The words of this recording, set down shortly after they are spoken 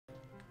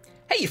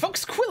Hey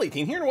folks,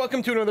 Quilly18 here, and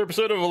welcome to another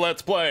episode of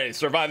Let's Play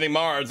Surviving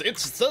Mars.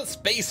 It's the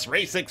space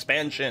race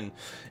expansion,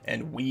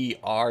 and we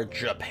are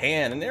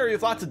Japan, an area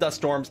with lots of dust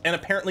storms and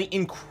apparently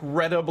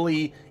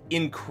incredibly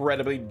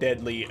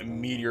deadly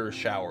meteor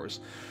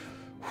showers.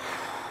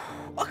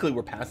 Luckily,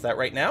 we're past that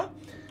right now,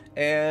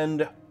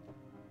 and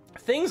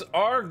things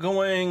are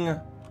going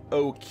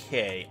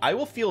okay. I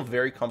will feel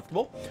very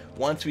comfortable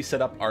once we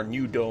set up our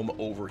new dome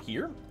over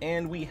here,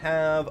 and we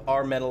have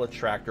our metal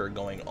extractor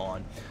going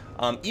on.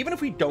 Even if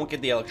we don't get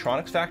the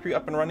electronics factory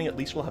up and running, at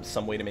least we'll have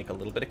some way to make a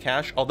little bit of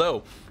cash.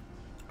 Although,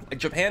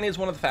 Japan is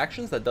one of the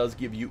factions that does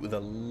give you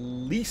the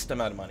least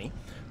amount of money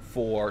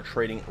for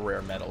trading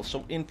rare metals.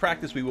 So in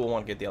practice, we will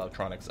want to get the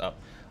electronics up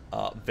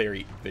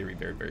very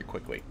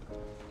quickly.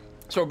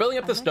 So we're building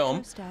up this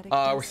dome.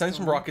 We're sending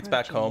some rockets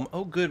back home.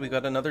 Oh good, we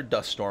got another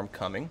dust storm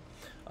coming.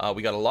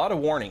 We got a lot of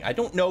warning. I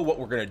don't know what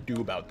we're going to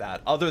do about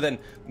that, other than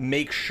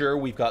make sure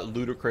we've got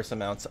ludicrous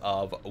amounts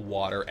of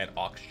water and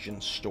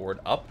oxygen stored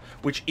up,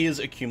 which is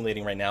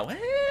accumulating right now.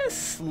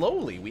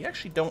 Slowly. We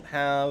actually don't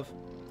have...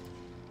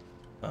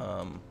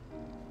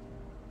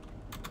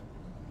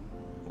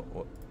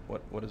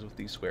 What is with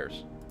these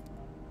squares?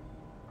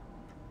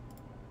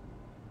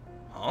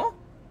 Huh?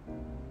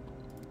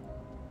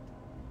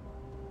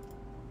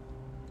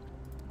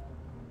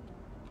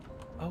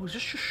 Oh, is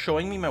this just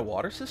showing me my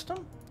water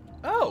system?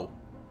 Oh,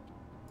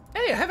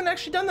 hey, I haven't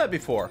actually done that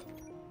before.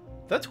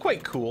 That's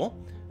quite cool.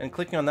 And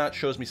clicking on that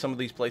shows me some of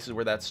these places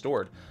where that's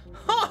stored.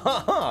 Ha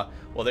ha ha!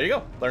 Well, there you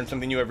go. Learn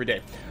something new every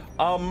day.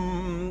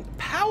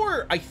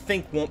 Power, I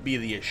think, won't be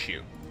the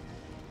issue.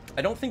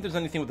 I don't think there's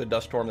anything with the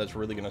dust storm that's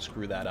really going to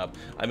screw that up.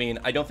 I mean,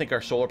 I don't think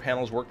our solar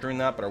panels work during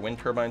that, but our wind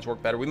turbines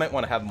work better. We might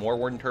want to have more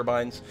wind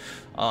turbines.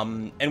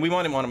 And we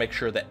want to make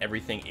sure that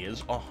everything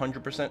is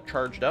 100%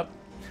 charged up.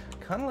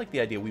 Kind of like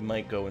the idea we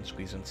might go and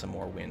squeeze in some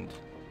more wind,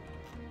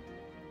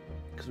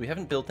 because we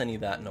haven't built any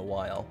of that in a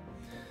while,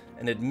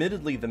 and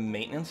admittedly the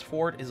maintenance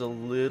for it is a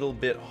little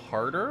bit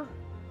harder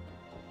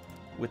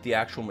with the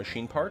actual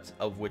machine parts,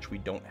 of which we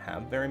don't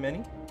have very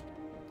many,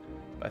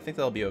 but I think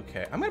that'll be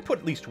okay. I'm going to put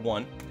at least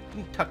one.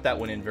 You can tuck that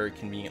one in very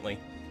conveniently,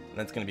 and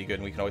that's going to be good,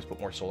 and we can always put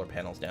more solar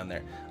panels down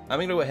there. I'm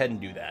going to go ahead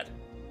and do that,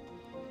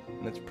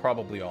 and it's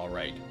probably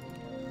alright.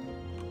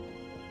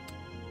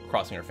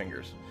 Crossing our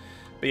fingers.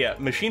 But yeah,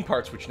 machine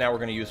parts, which now we're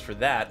going to use for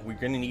that, we're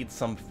going to need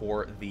some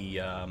for the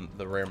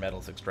rare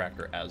metals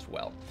extractor as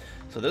well.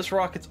 So this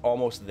rocket's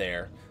almost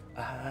there.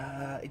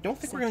 I don't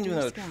think we're going to do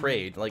another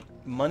trade. Like,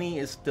 money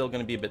is still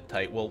going to be a bit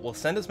tight. We'll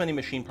send as many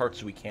machine parts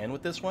as we can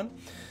with this one.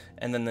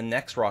 And then the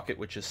next rocket,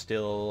 which is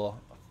still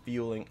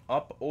fueling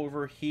up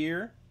over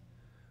here,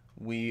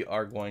 we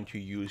are going to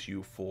use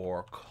you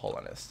for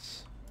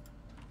colonists.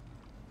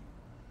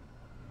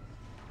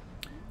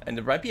 And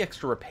there might be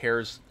extra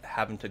repairs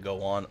having to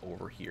go on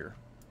over here.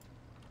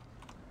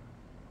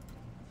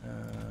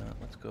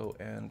 Let's go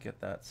and get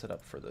that set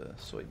up for the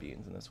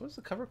soybeans and this. What does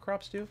the cover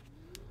crops do?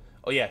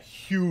 Oh yeah,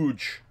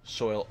 huge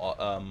soil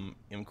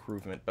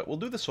improvement. But we'll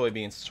do the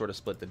soybeans to sort of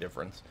split the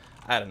difference.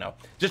 I don't know.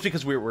 Just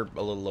because we're a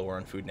little lower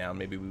on food now,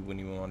 maybe we wouldn't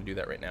even want to do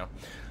that right now.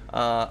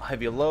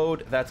 Heavy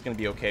load, that's going to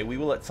be okay. We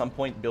will at some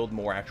point build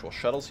more actual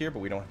shuttles here, but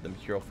we don't have the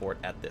material for it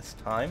at this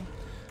time.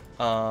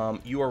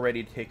 You are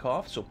ready to take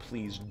off, so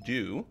please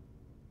do.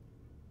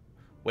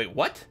 Wait,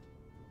 what?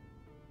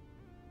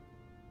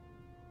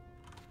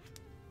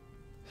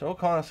 Several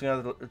colonists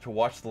gathered to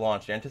watch the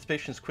launch. The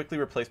anticipation is quickly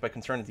replaced by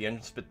concern as the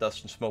engine spit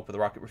dust and smoke, but the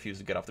rocket refuses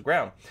to get off the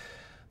ground.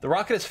 The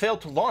rocket has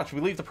failed to launch. We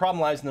believe the problem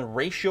lies in the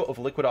ratio of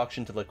liquid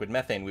oxygen to liquid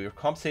methane. We have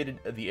compensated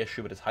the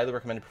issue, but it's highly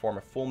recommended to perform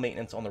a full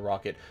maintenance on the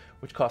rocket,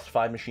 which costs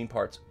 5 machine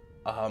parts.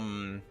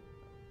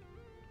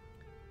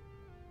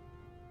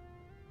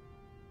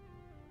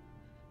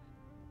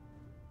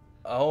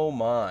 Oh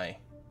my.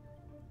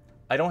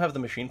 I don't have the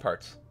machine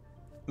parts.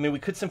 I mean, we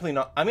could simply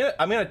not... I'm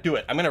gonna do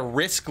it. I'm gonna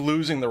risk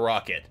losing the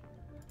rocket.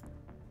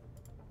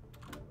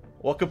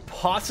 What could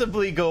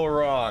possibly go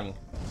wrong?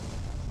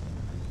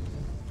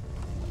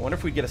 I wonder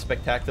if we get a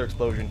spectacular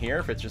explosion here,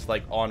 if it's just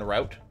like en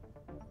route.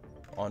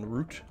 En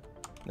route.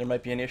 There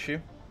might be an issue.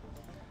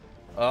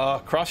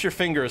 Cross your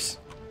fingers.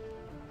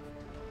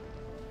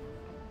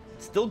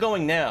 Still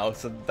going now,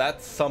 so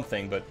that's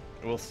something, but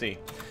we'll see.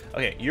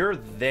 Okay, you're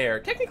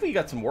there. Technically, you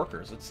got some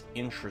workers. It's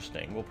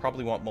interesting. We'll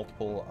probably want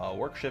multiple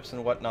work shifts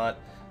and whatnot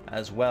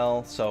as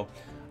well. So,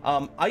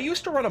 I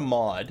used to run a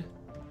mod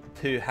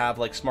to have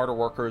like smarter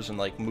workers and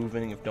like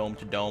moving of dome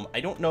to dome.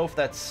 I don't know if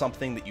that's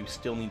something that you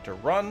still need to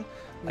run.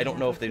 I don't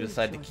know if they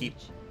decide to keep...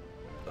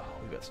 Oh,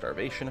 we've got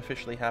starvation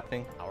officially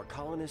happening. Our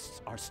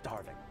colonists are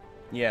starving.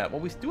 Yeah, well,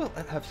 we do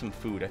have some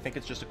food. I think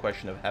it's just a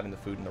question of having the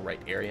food in the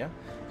right area.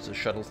 So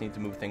shuttles need to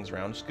move things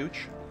around,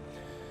 scooch.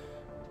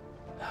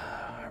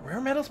 Rare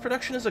metals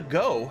production is a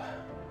go.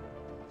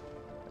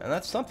 And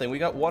that's something. We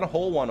got one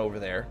whole one over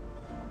there.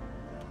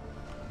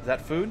 Is that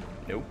food?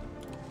 Nope.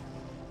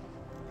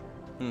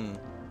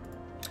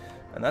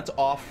 And that's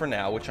off for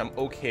now, which I'm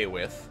okay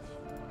with.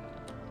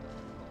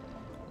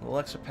 A little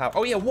extra power.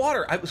 Oh yeah,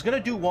 water! I was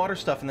gonna do water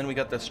stuff and then we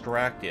got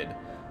distracted.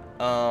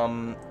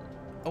 Oh,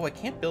 I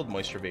can't build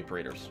moisture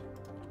vaporators.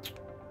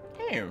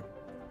 Okay.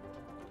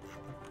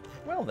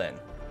 Well then.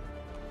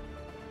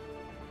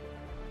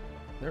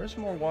 There is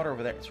more water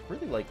over there. It's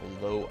really like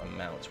low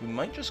amounts. We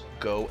might just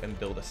go and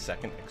build a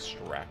second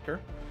extractor,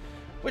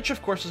 which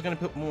of course is going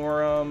to put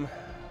more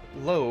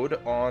load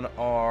on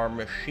our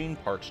machine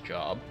parts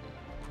job.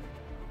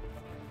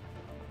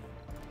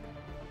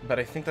 But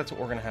I think that's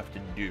what we're going to have to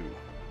do.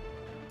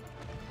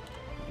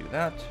 Do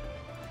that.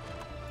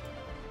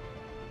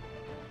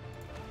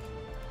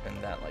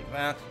 And that like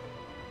that.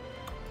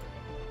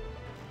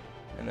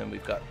 And then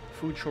we've got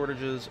food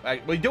shortages.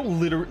 We don't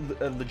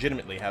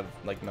legitimately have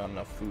like not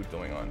enough food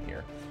going on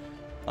here.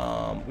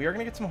 We are going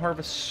to get some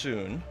harvest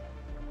soon,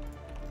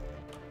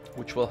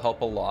 which will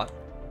help a lot.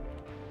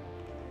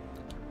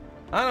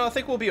 I don't know, I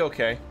think we'll be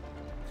okay.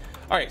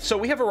 Alright, so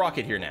we have a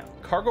rocket here now.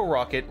 Cargo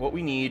rocket, what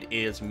we need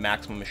is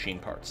maximum machine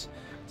parts.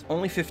 It's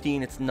only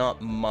 15, it's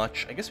not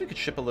much. I guess we could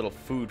ship a little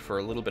food for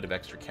a little bit of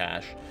extra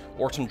cash.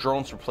 Or some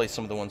drones to replace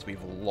some of the ones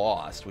we've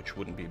lost, which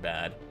wouldn't be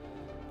bad.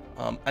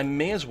 I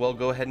may as well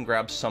go ahead and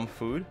grab some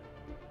food.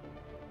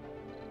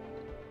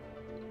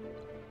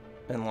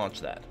 And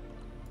launch that.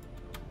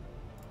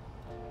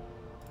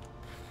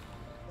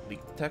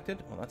 Leak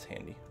detected? Well, that's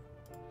handy.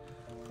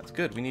 That's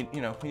good. We need,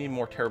 you know, we need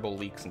more terrible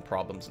leaks and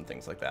problems and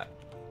things like that.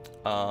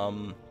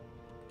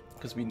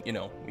 Because we, you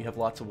know, we have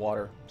lots of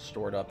water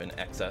stored up in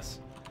excess.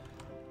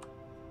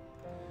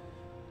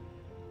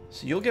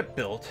 So you'll get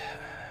built,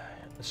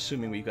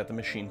 assuming we've got the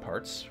machine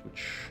parts,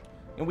 which,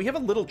 you know, we have a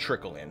little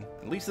trickle in.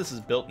 At least this is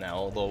built now,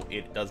 although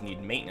it does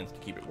need maintenance to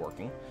keep it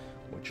working,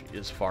 which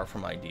is far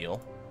from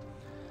ideal.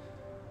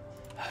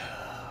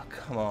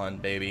 Come on,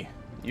 baby.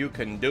 You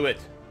can do it.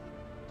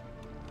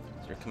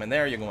 So you're coming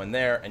there, you're going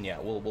there, and yeah,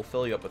 we'll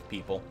fill you up with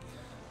people.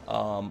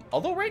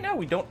 Although right now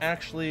we don't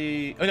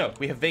actually... Oh, no,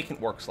 we have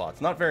vacant work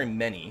slots. Not very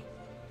many.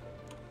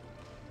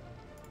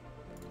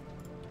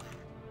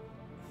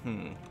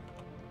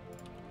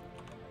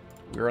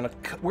 We're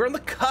on the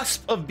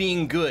cusp of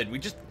being good. We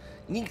just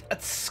need a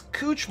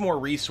scooch more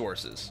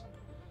resources.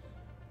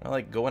 I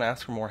like go and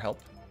ask for more help.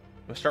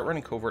 We'll start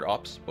running covert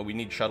ops, but we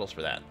need shuttles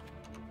for that.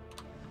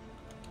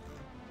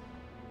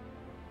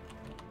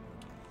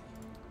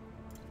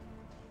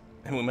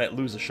 And we might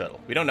lose a shuttle.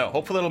 We don't know.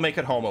 Hopefully it'll make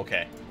it home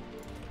okay.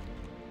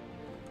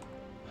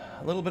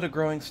 A little bit of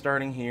growing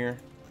starting here.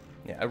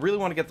 Yeah, I really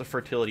want to get the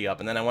fertility up,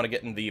 and then I want to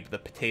get in the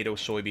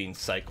potato-soybean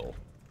cycle.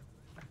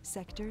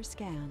 Sector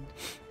scanned.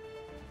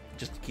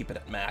 Just to keep it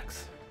at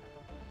max.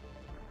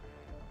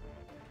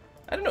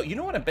 I don't know. You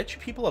know what? I bet you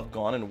people have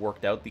gone and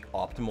worked out the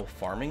optimal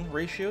farming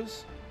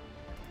ratios.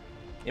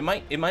 It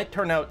might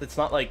turn out it's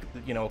not like,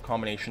 you know, a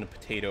combination of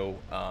potato,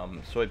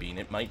 soybean.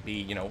 It might be,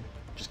 you know,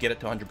 just get it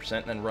to 100%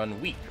 and then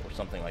run wheat or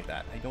something like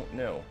that. I don't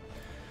know.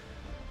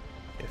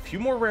 A few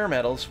more rare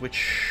metals,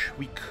 which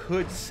we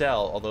could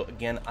sell, although,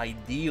 again,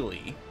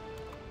 ideally,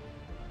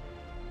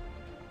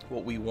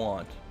 what we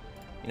want...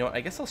 You know what,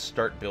 I guess I'll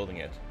start building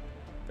it.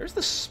 There's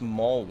the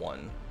small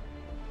one.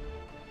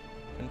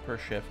 10 per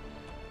shift.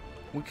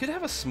 We could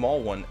have a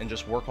small one and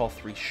just work all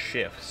 3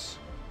 shifts.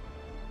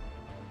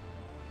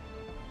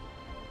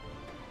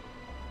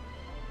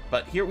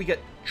 But here we get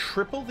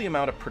triple the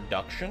amount of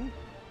production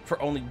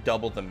for only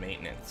double the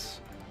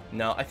maintenance.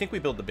 No, I think we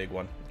build the big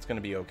one. It's going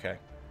to be okay.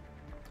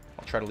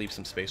 I'll try to leave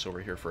some space over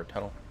here for a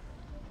tunnel.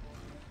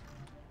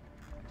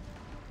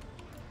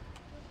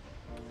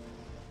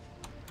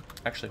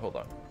 Actually, hold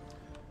on.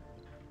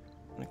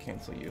 I'm going to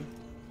cancel you.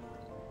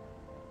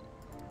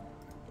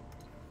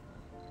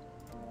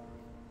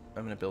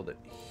 I'm going to build it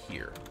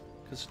here.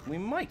 Because we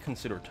might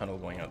consider a tunnel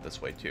going out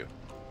this way, too.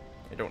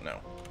 I don't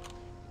know.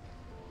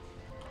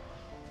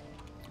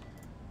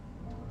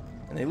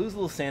 And they lose a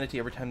little sanity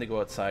every time they go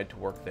outside to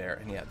work there.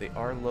 And yeah, they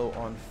are low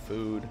on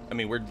food. I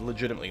mean, we're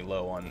legitimately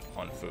low on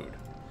food.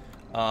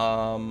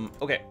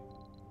 Okay.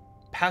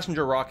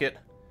 Passenger rocket.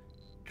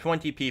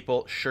 20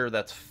 people. Sure,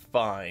 that's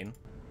fine.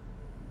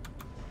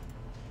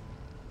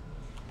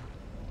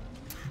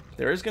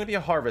 There is going to be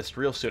a harvest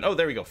real soon. Oh,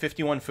 there we go.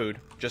 51 food.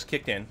 Just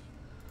kicked in.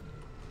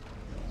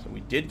 So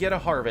we did get a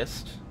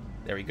harvest.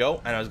 There we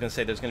go. And I was going to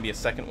say there's going to be a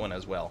second one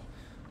as well.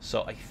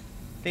 So I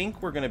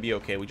think we're going to be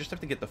okay. We just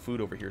have to get the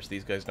food over here so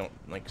these guys don't,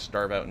 like,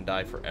 starve out and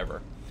die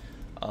forever.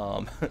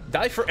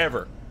 Die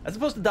forever. As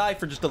opposed to die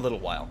for just a little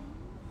while.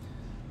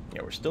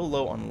 Yeah, we're still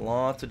low on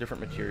lots of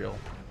different material.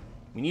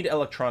 We need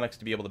electronics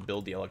to be able to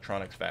build the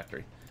electronics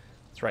factory.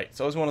 That's right.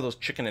 It's always one of those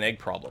chicken and egg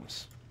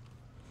problems.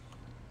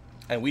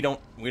 And we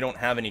don't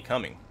have any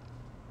coming.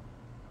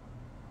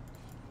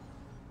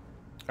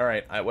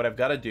 Alright, what I've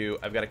got to do,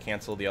 I've got to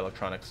cancel the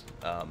electronics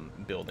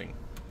building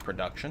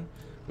production.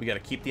 We got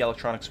to keep the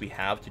electronics we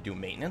have to do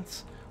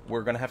maintenance.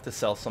 We're going to have to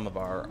sell some of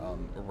our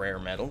rare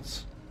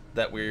metals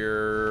that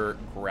we're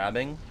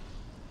grabbing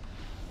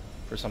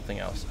for something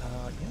else.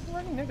 Yeah, we're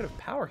running negative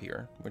power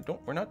here.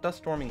 We're not dust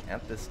storming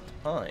at this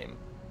time.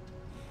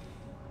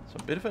 So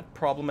a bit of a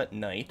problem at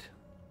night.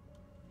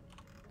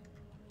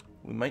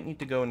 We might need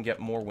to go and get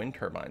more wind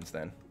turbines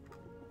then.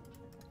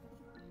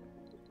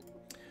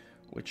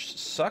 Which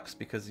sucks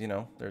because, you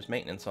know, there's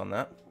maintenance on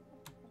that.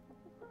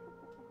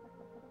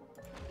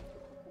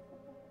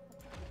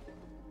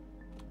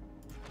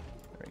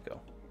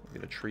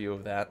 Get a trio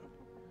of that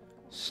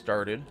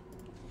started.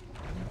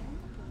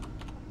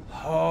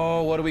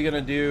 Oh, what are we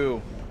gonna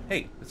do?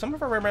 Hey, did some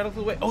of our rare metals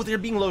away? Oh, they're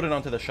being loaded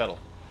onto the shuttle,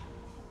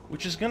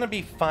 which is gonna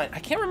be fine. I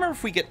can't remember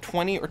if we get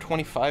 20 or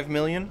 25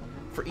 million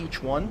for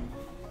each one.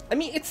 I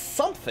mean, it's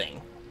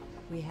something.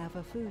 We have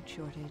a food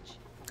shortage.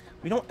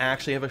 We don't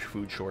actually have a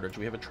food shortage.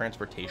 We have a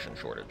transportation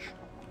shortage.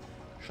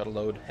 Shuttle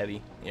load,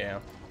 heavy, yeah.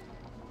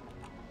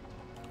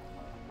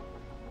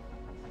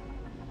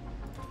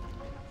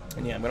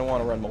 And yeah, I'm gonna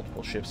want to run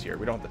multiple shifts here.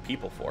 We don't have the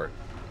people for it.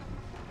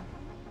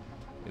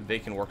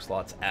 Vacant work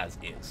slots as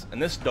is.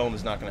 And this dome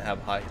is not going to have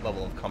a high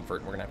level of comfort.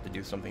 And we're going to have to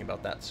do something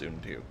about that soon,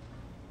 too.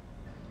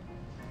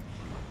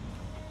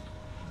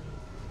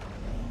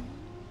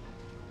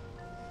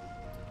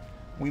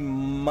 We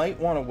might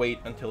want to wait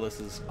until this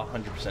is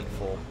 100%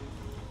 full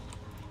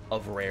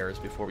of rares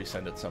before we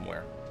send it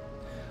somewhere.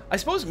 I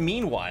suppose,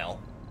 meanwhile,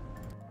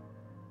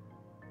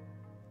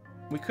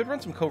 we could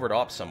run some covert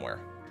ops somewhere.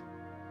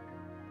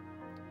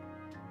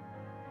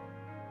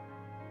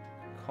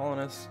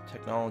 Colonists,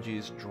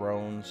 technologies,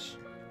 drones.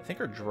 I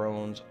think our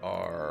drones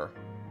are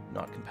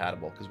not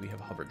compatible because we have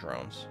hover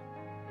drones.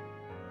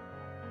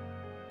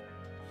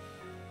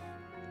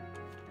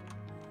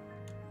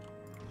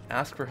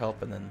 Ask for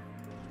help and then...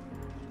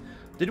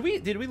 Did we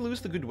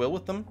lose the goodwill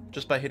with them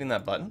just by hitting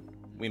that button?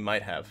 We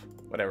might have.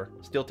 Whatever.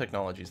 Steal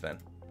technologies then.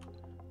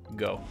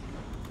 Go.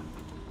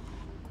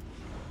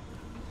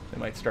 They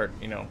might start,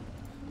 you know,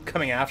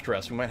 coming after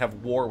us. We might have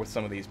war with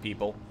some of these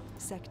people.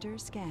 Sector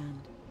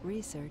scanned.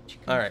 Research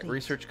complete. Alright,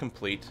 research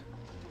complete.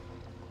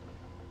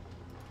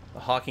 The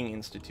Hawking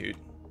Institute,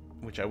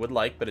 which I would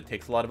like, but it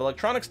takes a lot of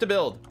electronics to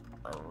build.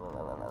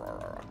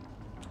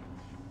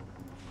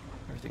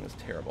 Everything is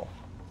terrible.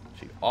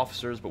 Chief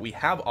officers, but we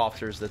have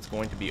officers that's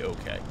going to be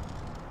okay.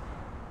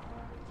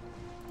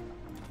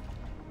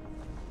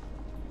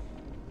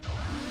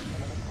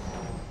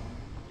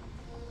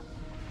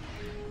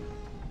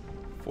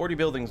 $40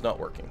 buildings not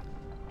working.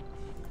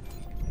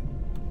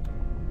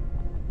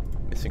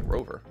 Missing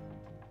rover.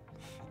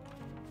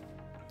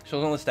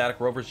 Shows on the static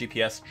rover's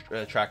GPS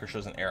tracker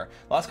shows an error.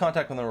 Lost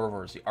contact with the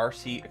rover is the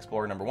RC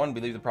Explorer number 1.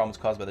 Believe the problem is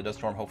caused by the dust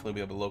storm. Hopefully we'll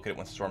be able to locate it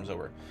once the storm's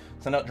over.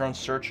 Send out drone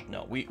search.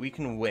 No, we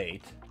can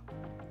wait.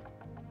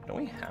 Don't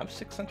we have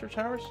 6 center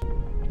towers?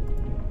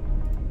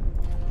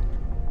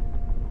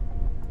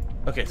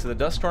 Okay, so the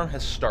dust storm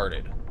has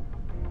started.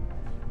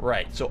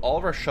 Right, so all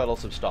of our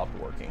shuttles have stopped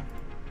working.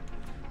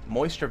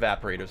 Moisture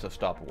evaporators have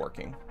stopped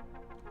working.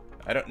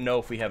 I don't know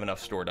if we have enough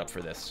stored up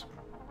for this.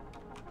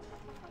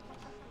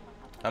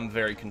 I'm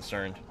very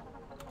concerned.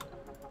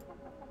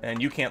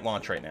 And you can't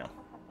launch right now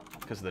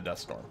because of the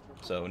dust storm.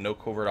 So no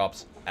covert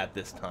ops at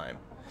this time.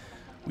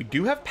 We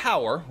do have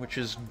power, which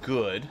is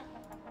good.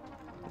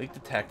 Leak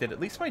detected. At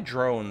least my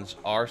drones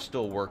are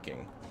still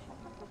working.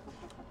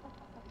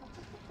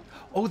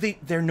 Oh,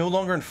 they're no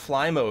longer in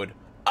fly mode.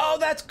 Oh,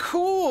 that's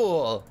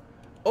cool!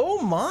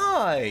 Oh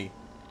my!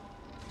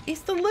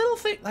 It's the little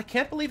thing. I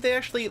can't believe they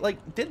actually,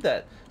 like, did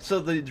that. So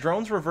the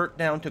drones revert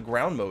down to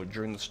ground mode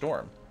during the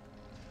storm.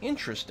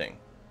 Interesting.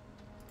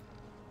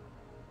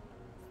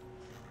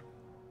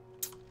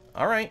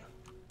 Alright.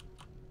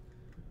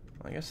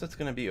 I guess that's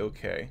gonna be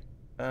okay.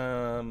 We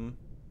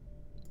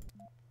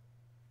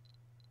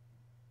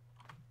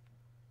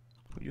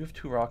do have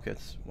 2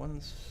 rockets.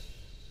 One's...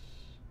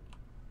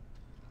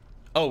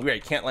 Oh,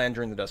 right, can't land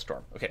during the dust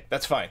storm. Okay,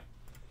 that's fine.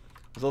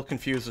 I was a little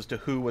confused as to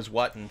who was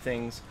what and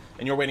things.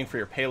 And you're waiting for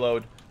your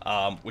payload,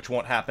 which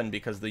won't happen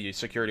because the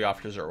security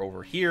officers are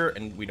over here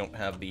and we don't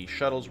have the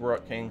shuttles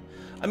working.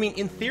 I mean,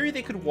 in theory,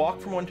 they could walk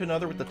from one to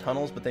another with the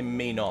tunnels, but they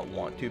may not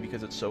want to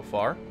because it's so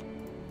far.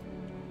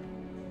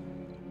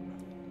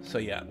 So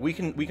yeah, we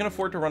can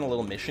afford to run a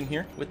little mission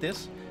here with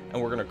this,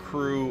 and we're gonna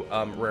crew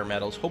rare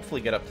metals.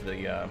 Hopefully, get up to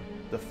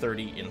the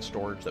 30 in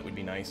storage. That would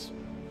be nice.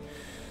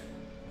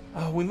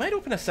 We might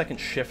open a second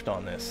shift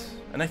on this,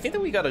 and I think that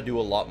we got to do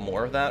a lot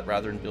more of that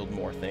rather than build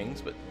more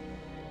things. But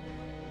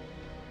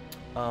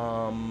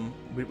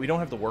we don't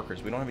have the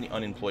workers. We don't have any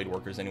unemployed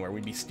workers anywhere.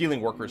 We'd be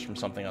stealing workers from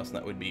something else, and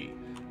that would be,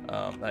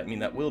 I mean,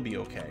 that will be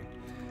okay.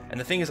 And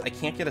the thing is, I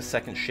can't get a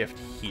second shift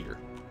here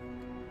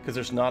because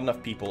there's not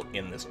enough people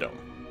in this dome.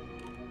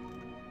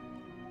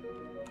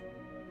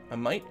 I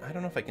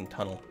don't know if I can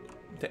tunnel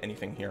to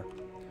anything here.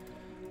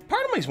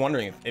 Part of me is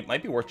wondering if it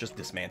might be worth just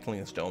dismantling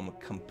this dome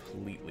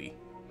completely.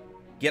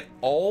 Get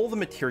all the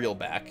material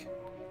back.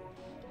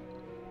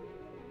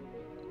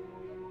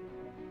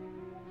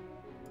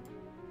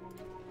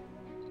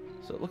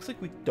 So it looks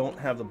like we don't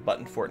have the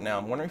button for it now.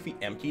 I'm wondering if we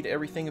emptied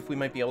everything, if we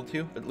might be able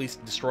to, at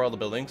least destroy all the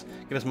buildings.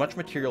 Get as much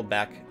material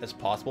back as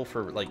possible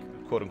for, like,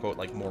 quote-unquote,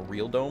 like, more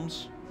real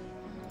domes.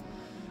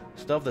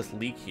 Still have this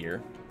leak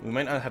here. We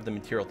might not have the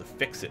material to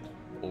fix it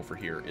over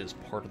here is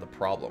part of the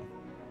problem.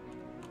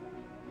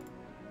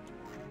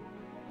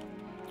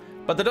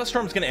 But the dust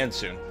storm's going to end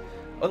soon.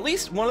 At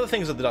least one of the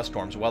things with the dust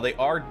storms, while they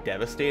are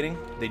devastating,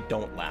 they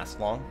don't last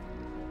long.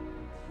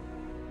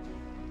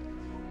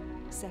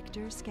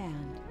 Sector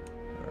scanned.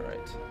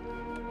 Alright. So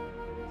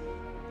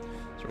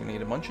we're going to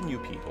get a bunch of new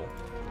people.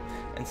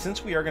 And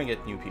since we are going to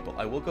get new people,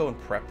 I will go and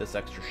prep this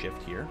extra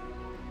shift here.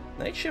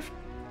 Night shift...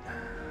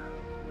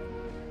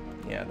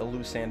 Yeah, they'll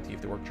lose sanity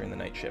if they work during the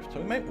night shift. So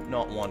we might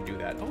not want to do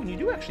that. Oh, and you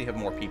do actually have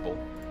more people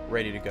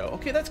ready to go.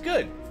 Okay, that's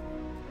good.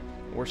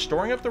 We're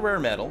storing up the rare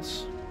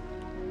metals.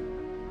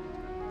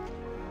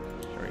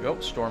 There we go.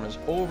 Storm is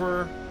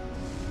over.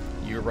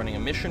 You're running a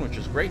mission, which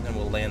is great. And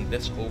we'll land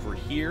this over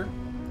here.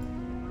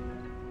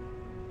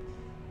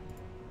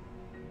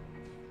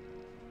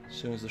 As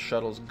soon as the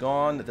shuttle's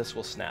gone, this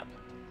will snap.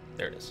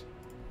 There it is.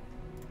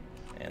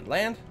 And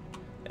land.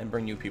 And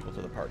bring new people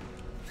to the party.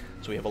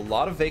 So we have a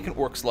lot of vacant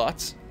work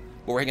slots.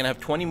 But we're going to have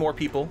 20 more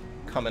people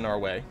coming our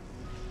way.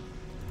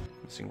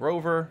 Missing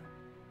rover.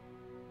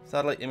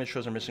 Satellite image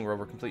shows our missing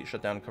rover completely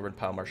shut down and covered in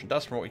pile of Martian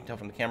dust. From what we can tell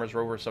from the cameras,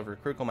 rover suffered a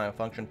critical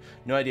malfunction.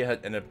 No idea how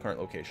it ended up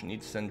current location.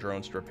 Need to send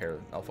drones to repair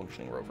the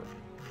malfunctioning rover.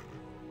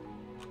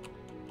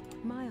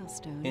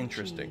 Milestone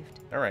Interesting.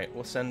 achieved. Alright,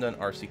 we'll send an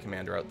RC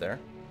commander out there.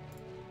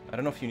 I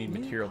don't know if you need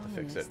material to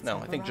fix it. No,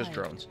 I think just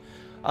drones.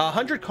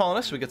 100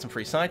 colonists. We get some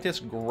free scientists.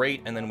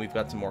 Great. And then we've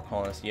got some more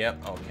colonists.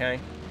 Yep,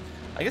 okay.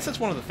 I guess that's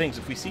one of the things.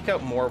 If we seek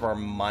out more of our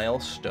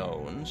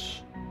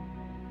milestones,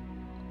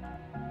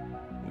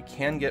 we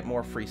can get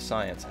more free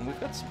science. And we've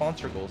got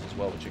sponsor goals as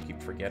well, which I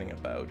keep forgetting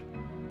about.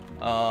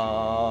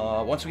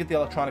 Once we get the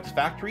electronics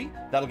factory,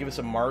 that'll give us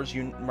a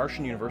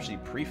Martian University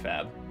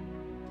prefab.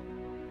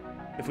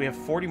 If we have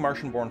 40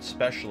 Martian-born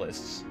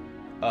specialists,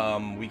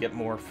 we get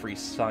more free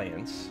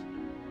science.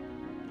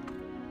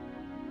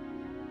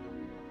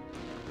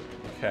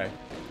 Okay.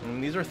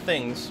 And these are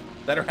things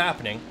that are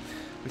happening.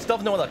 We still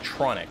have no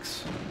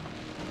electronics.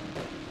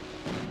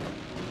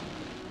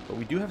 But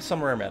we do have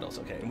some rare metals,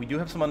 okay. And we do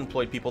have some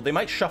unemployed people. They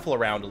might shuffle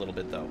around a little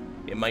bit, though.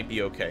 It might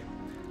be okay.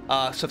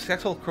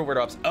 Successful covert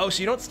ops. Oh, so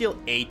you don't steal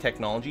a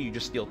technology, you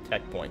just steal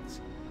tech points.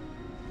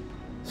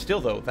 Still,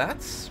 though,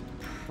 that's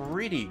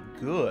pretty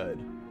good.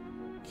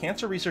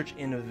 Cancer Research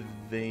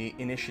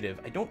Initiative.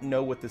 I don't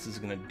know what this is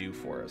going to do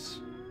for us.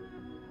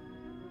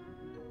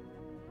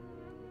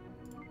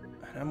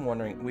 And I'm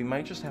wondering, we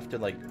might just have to,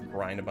 like,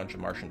 grind a bunch of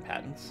Martian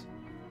patents.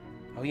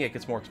 Oh yeah, it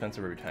gets more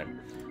expensive every time.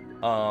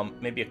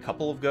 Maybe a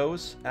couple of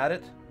goes at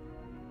it.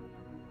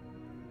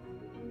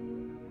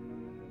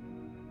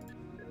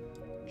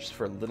 Just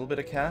for a little bit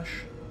of cash.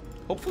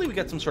 Hopefully we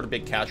get some sort of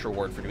big cash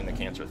reward for doing the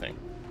cancer thing.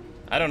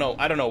 I don't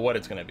know what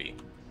it's gonna be.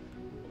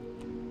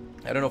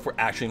 I don't know if we're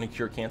actually gonna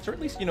cure cancer.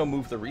 At least, you know,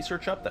 move the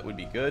research up. That would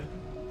be good.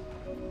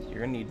 So you're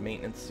gonna need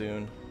maintenance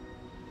soon.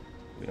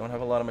 We don't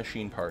have a lot of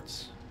machine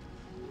parts.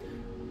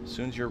 As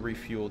soon as you're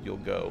refueled, you'll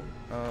go.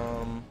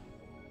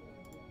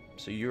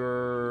 So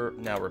you're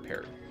now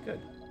repaired.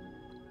 Good.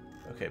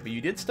 Okay, but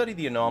you did study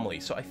the anomaly,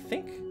 so I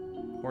think...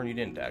 Or you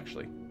didn't,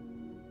 actually.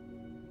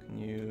 Can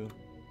you...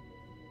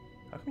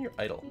 How come you're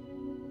idle?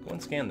 Go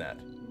and scan that.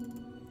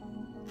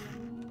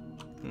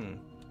 I'm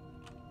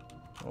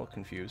a little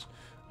confused.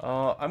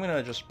 I'm going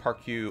to just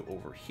park you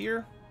over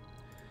here.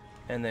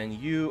 And then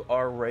you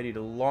are ready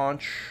to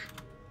launch.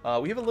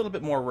 We have a little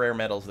bit more rare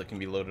metals that can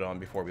be loaded on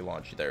before we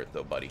launch you there,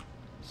 though, buddy.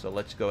 So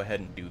let's go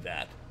ahead and do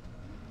that.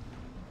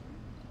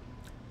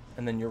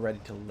 And then you're ready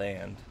to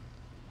land.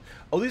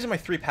 Oh, these are my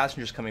 3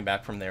 passengers coming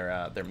back from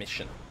their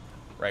mission.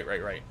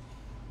 Right.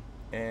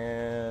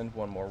 And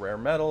one more rare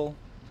metal.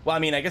 Well, I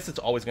mean, I guess it's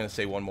always going to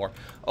say one more.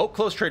 Oh,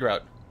 closed trade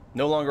route.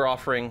 No longer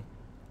offering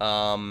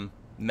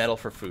metal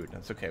for food.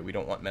 That's okay. We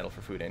don't want metal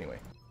for food anyway.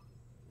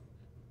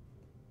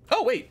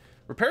 Oh, wait.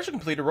 Repairs are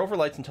completed. Rover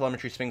lights and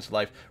telemetry swings to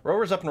life.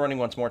 Rover's up and running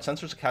once more.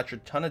 Sensors have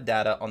captured a ton of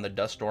data on the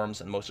dust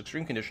storms and most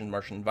extreme conditions in the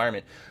Martian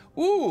environment.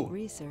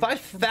 Ooh,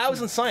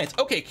 5,000 science.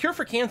 Okay, cure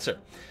for cancer.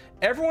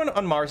 Everyone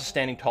on Mars is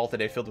standing tall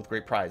today, filled with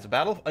great pride. The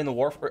battle in the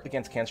war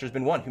against cancer has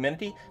been won.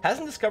 Humanity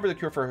hasn't discovered the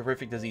cure for a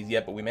horrific disease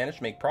yet, but we managed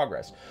to make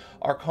progress.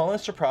 Our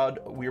colonists are proud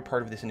we are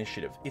part of this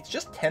initiative. It's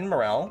just 10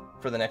 morale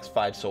for the next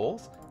 5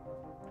 souls.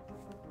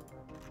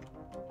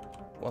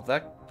 Well,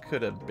 that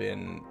could have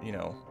been, you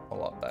know, a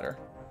lot better.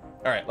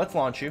 All right, let's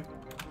launch you,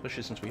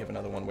 especially since we have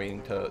another one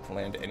waiting to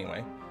land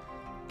anyway.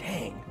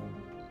 Dang.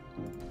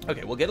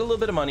 Okay, we'll get a little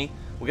bit of money.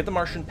 We'll get the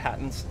Martian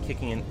patents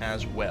kicking in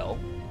as well.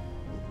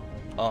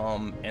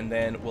 And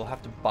then we'll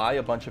have to buy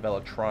a bunch of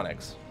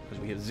electronics,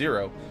 because we have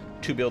 0,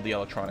 to build the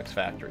electronics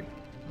factory.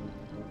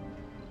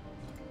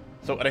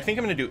 So what I think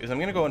I'm going to do is I'm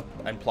going to go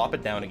and plop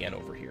it down again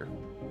over here.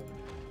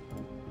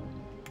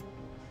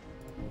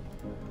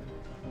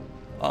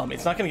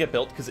 It's not going to get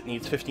built because it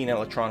needs 15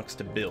 electronics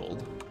to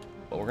build.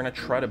 But we're going to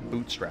try to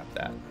bootstrap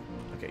that.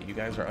 Okay, you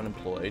guys are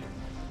unemployed.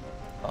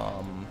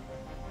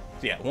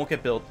 So yeah, it won't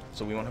get built,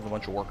 so we won't have a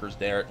bunch of workers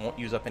there. It won't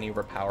use up any of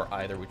our power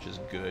either, which is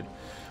good.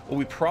 What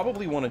we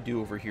probably want to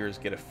do over here is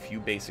get a few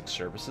basic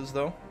services,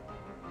 though.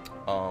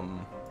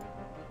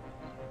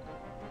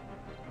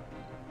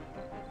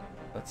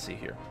 Let's see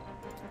here.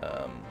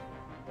 A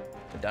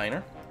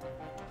diner.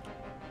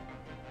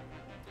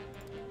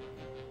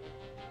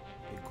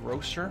 A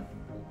grocer.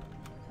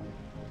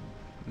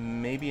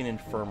 Maybe an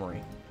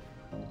infirmary.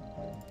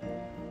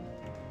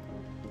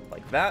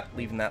 Like that,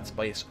 leaving that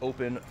space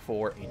open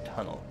for a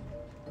tunnel.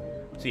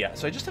 So yeah,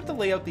 so I just have to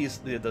lay out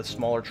the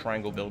smaller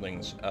triangle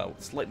buildings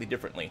slightly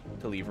differently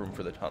to leave room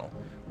for the tunnel,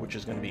 which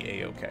is going to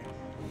be a-okay.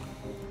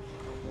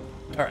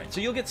 Alright,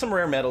 so you'll get some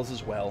rare metals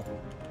as well.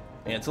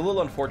 And it's a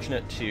little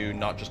unfortunate to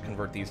not just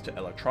convert these to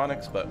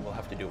electronics, but we'll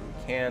have to do what we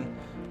can.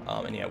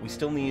 And yeah, we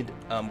still need,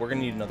 we're going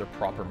to need another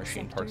proper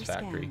machine parts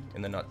factory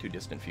in the not too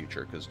distant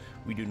future, because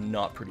we do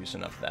not produce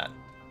enough of that.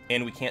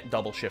 And we can't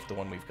double shift the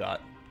one we've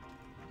got.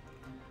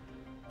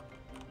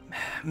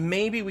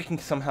 Maybe we can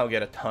somehow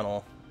get a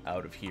tunnel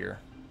out of here,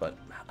 but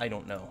I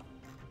don't know.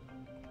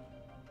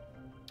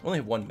 We only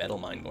have one metal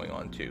mine going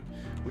on too,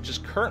 which is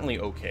currently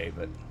okay,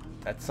 but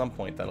at some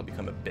point that'll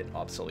become a bit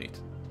obsolete.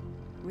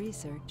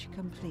 Research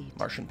complete.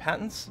 Martian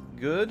patents,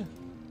 good.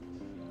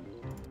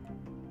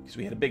 Because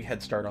we had a big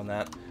head start on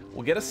that.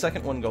 We'll get a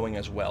second one going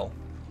as well.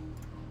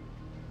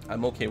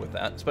 I'm okay with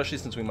that, especially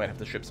since we might have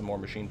to ship some more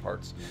machine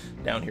parts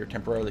down here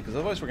temporarily, because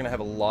otherwise we're going to have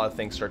a lot of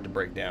things start to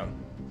break down.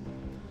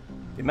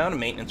 The amount of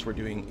maintenance we're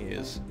doing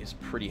is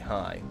pretty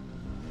high.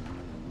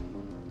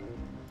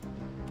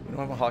 We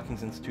don't have a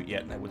Hawkins Institute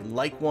yet, and I would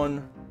like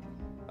one.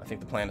 I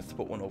think the plan is to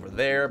put one over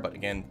there, but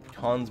again,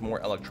 tons more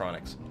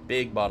electronics.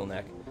 Big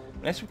bottleneck.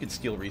 Nice if we could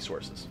steal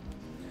resources.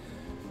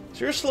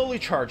 So you're slowly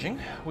charging,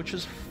 which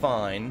is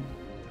fine.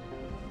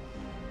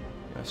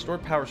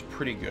 Stored power is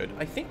pretty good.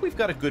 I think we've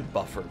got a good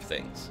buffer of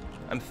things.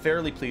 I'm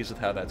fairly pleased with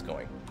how that's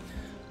going.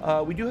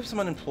 We do have some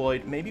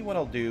unemployed. Maybe what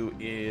I'll do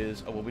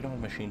is... Oh, well, we don't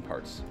have machine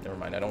parts. Never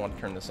mind, I don't want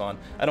to turn this on.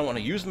 I don't want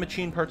to use the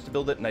machine parts to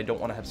build it, and I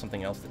don't want to have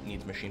something else that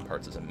needs machine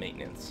parts as a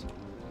maintenance.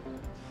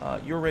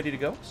 You're ready to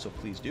go, so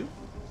please do.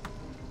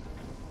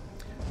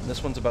 And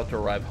this one's about to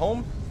arrive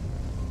home.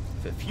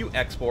 With a few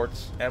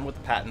exports, and with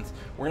the patents,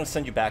 we're going to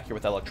send you back here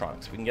with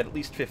electronics. If we can get at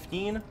least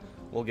 15,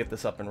 we'll get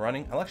this up and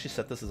running. I'll actually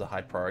set this as a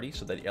high priority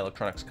so that the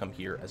electronics come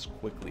here as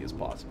quickly as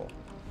possible.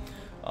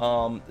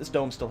 This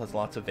dome still has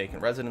lots of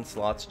vacant residence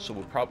slots,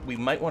 so we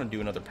might want to do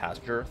another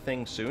passenger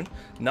thing soon.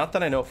 Not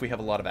that I know if we have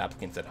a lot of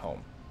applicants at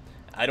home.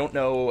 I don't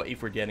know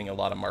if we're getting a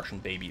lot of Martian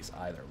babies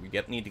either. We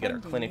need to get our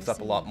clinics up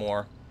a lot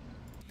more.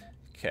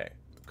 Okay,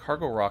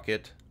 cargo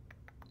rocket.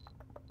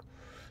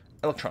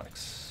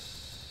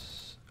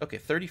 Electronics. Okay,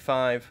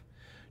 35.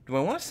 Do I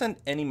want to send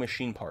any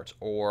machine parts,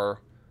 or...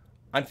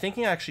 I'm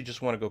thinking I actually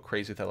just want to go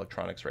crazy with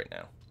electronics right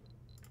now.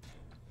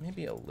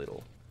 Maybe a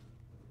little.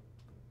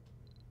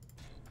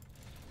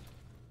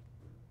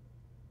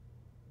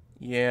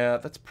 Yeah,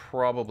 that's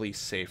probably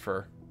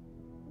safer.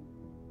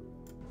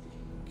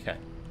 Okay.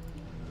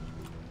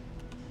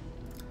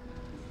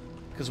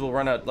 Because we'll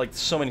run out, like,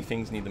 so many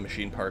things need the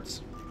machine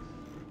parts.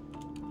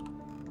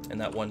 And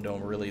that one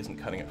dome really isn't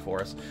cutting it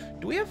for us.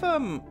 Do we have,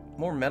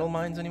 more metal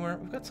mines anywhere?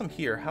 We've got some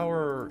here. How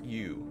are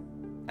you?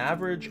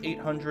 Average,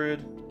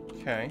 800.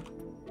 Okay.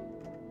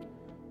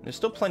 There's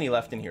still plenty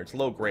left in here. It's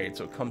low grade,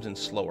 so it comes in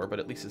slower, but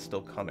at least it's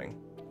still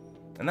coming.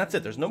 And that's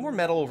it. There's no more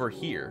metal over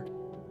here.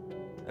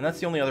 And that's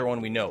the only other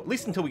one we know, at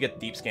least until we get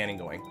deep scanning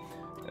going.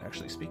 And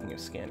actually, speaking of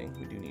scanning,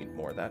 we do need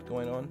more of that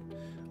going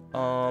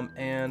on.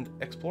 And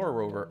Explorer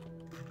Rover.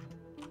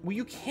 Well,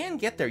 you can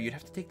get there. You'd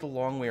have to take the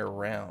long way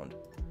around.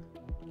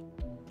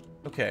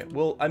 Okay,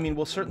 well, I mean,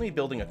 we'll certainly be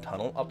building a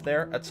tunnel up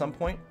there at some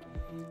point.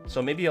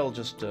 So maybe I'll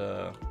just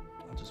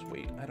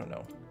wait. I don't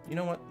know. You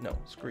know what? No,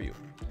 screw you.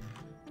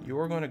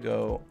 You're going to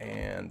go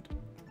and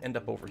end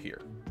up over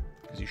here.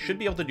 Because you should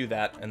be able to do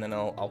that, and then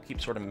I'll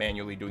keep sort of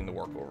manually doing the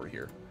work over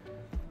here.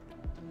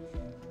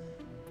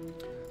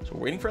 So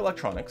we're waiting for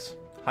electronics.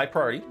 High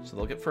priority, so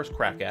they'll get first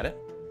crack at it.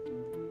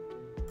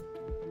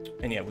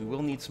 And yeah, we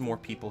will need some more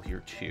people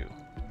here too.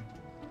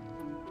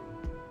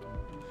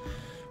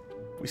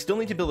 We still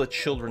need to build a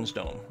children's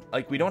dome.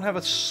 Like, we don't have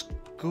a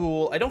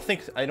school. I don't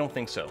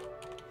think so.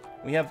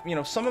 We have, you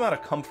know, some amount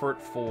of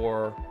comfort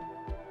for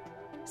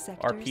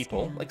our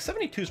people. Scan. Like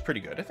 72 is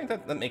pretty good. I think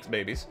that makes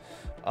babies.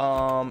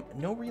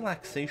 No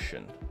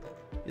relaxation.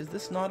 Is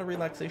this not a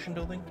relaxation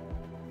building?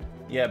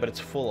 Yeah, but it's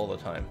full all the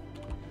time.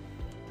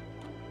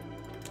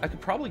 I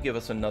could probably give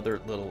us another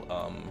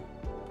little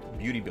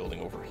beauty building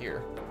over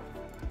here.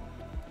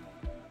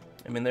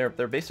 I mean, they're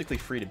basically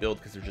free to build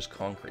because they're just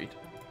concrete.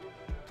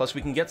 Plus,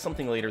 we can get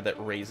something later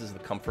that raises the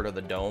comfort of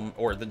the dome,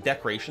 or the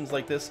decorations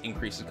like this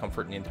increases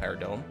comfort in the entire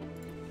dome.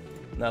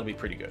 And that'll be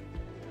pretty good.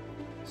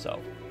 So,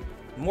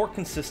 more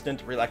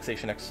consistent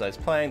relaxation exercise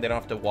playing. They don't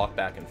have to walk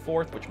back and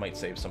forth, which might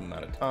save some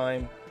amount of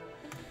time.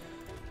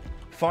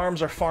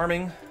 Farms are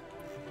farming.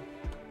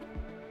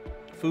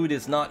 Food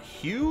is not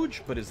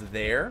huge, but is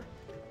there.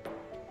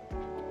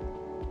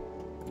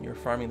 You're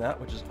farming that,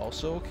 which is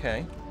also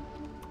okay.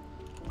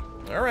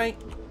 All right.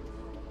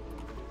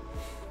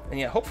 And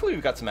yeah, hopefully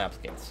we've got some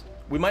applicants.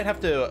 We might have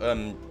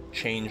to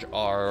change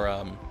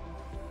our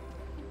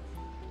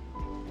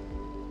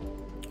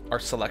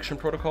selection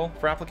protocol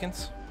for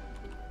applicants.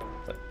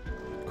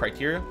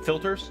 Criteria,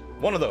 filters,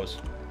 one of those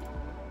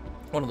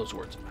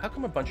words. How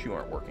come a bunch of you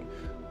aren't working?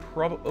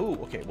 Oh,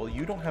 okay. Well,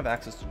 you don't have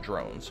access to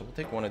drones, so we'll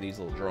take one of these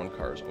little drone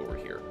cars over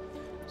here,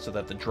 so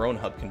that the drone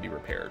hub can be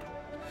repaired.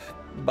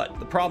 But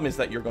the problem is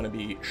that you're going to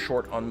be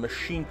short on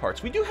machine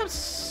parts. We do have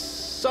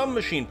some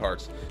machine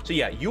parts. So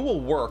yeah, you will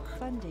work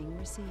Funding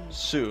received.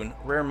 soon.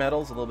 Rare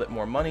metals, a little bit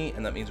more money,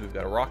 and that means we've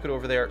got a rocket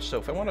over there. So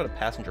if I wanted a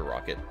passenger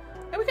rocket,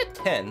 and we got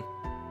 10.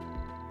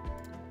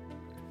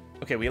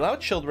 Okay, we allow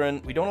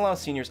children. We don't allow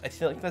seniors. I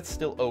feel like that's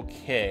still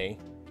okay.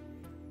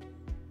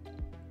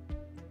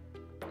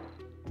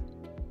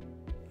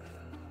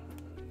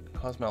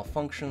 Cause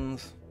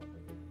malfunctions.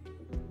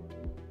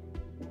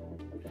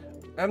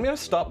 I'm gonna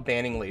stop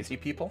banning lazy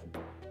people.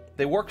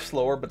 They work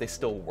slower, but they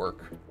still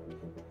work.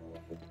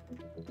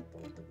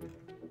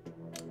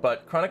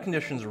 But chronic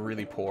conditions are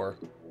really poor.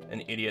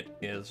 An idiot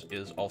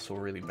is also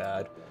really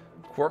bad.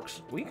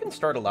 Quirks, we can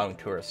start allowing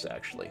tourists,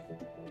 actually.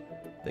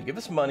 They give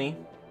us money.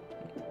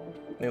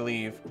 They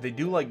leave. They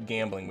do like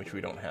gambling, which we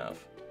don't have.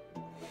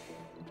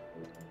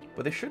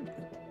 But they should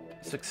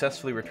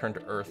successfully return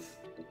to Earth.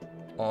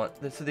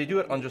 So they do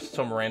it on just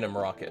some random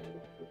rocket.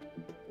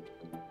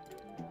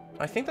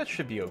 I think that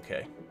should be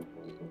okay.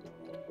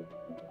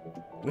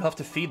 We'll have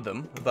to feed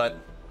them, but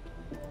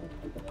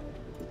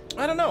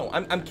I don't know.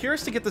 I'm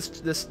curious to get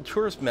this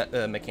tourist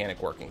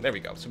mechanic working. There we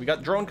go. So we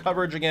got drone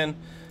coverage again,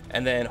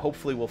 and then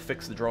hopefully we'll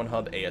fix the drone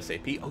hub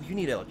ASAP. Oh, you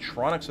need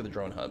electronics for the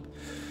drone hub.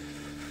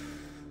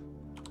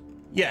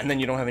 Yeah, and then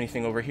you don't have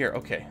anything over here.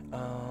 Okay,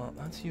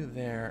 that's you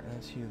there,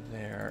 that's you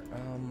there.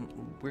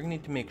 We're gonna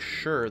need to make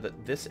sure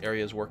that this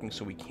area is working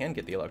so we can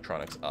get the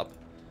electronics up.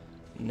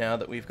 Now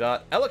that we've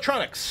got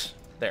electronics!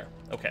 There,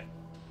 okay.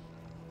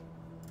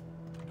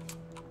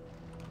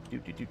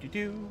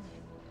 Do.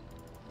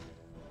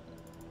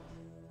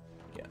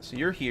 Yeah, so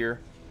you're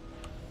here.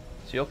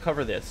 So you'll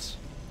cover this.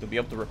 You'll be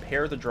able to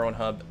repair the drone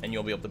hub, and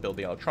you'll be able to build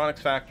the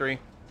electronics factory.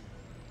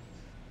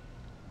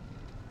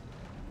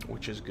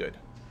 Which is good.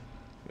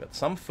 We got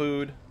some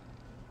food.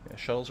 Yeah,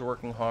 shuttles are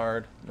working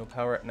hard. No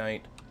power at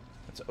night.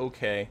 That's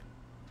okay.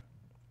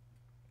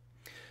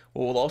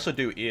 What we'll also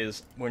do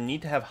is we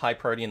need to have high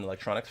priority in the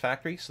electronics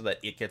factory so that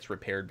it gets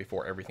repaired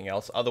before everything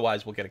else.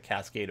 Otherwise, we'll get a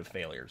cascade of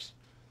failures.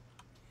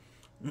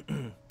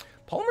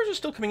 Polymers are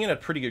still coming in at a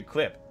pretty good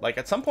clip. Like,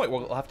 at some point,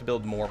 we'll have to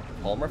build more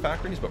polymer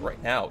factories, but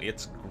right now,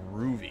 it's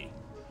groovy.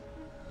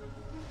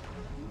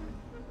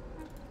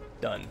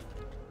 Done.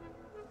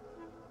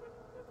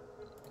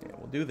 Yeah,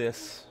 we'll do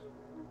this.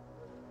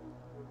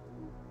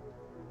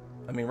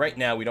 I mean, right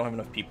now, we don't have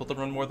enough people to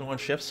run more than one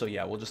shift, so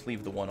yeah, we'll just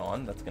leave the one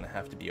on. That's going to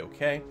have to be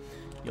okay.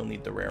 You'll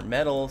need the rare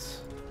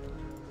metals.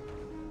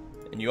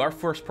 And you are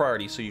first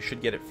priority, so you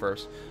should get it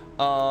first.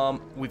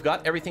 We've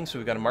got everything, so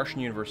we've got a Martian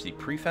University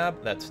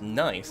prefab. That's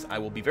nice. I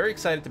will be very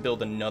excited to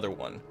build another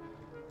one.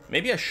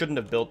 Maybe I shouldn't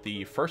have built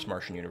the first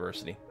Martian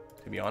University,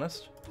 to be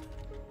honest.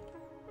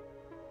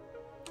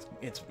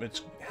 It's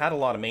had a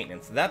lot of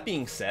maintenance. That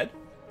being said,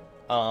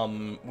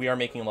 we are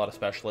making a lot of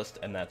specialists,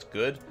 and that's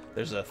good.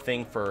 There's a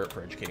thing for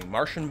educating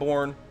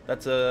Martian-born.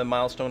 That's a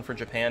milestone for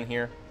Japan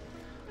here.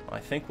 I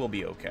think we'll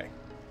be okay.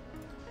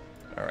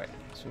 Alright,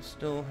 so we'll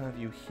still have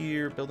you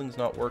here. Building's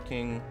not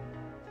working.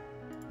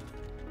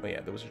 Oh yeah,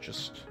 those are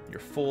just,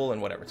 you're full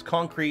and whatever. It's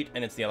concrete,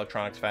 and it's the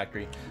electronics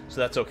factory, so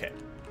that's okay.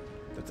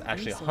 That's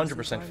actually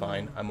 100%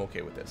 fine. I'm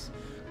okay with this.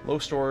 Low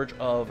storage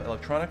of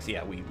electronics.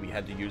 Yeah, we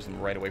had to use them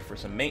right away for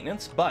some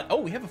maintenance. But, oh,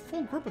 we have a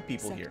full group of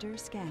people here. Sector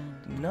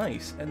scanned.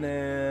 Nice. And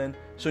then,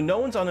 so no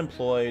one's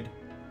unemployed.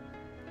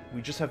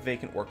 We just have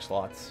vacant work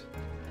slots.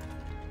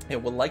 Yeah,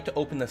 we'd like to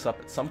open this up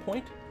at some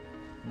point,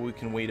 but we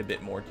can wait a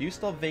bit more. Do you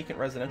still have vacant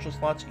residential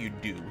slots? You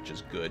do, which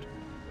is good.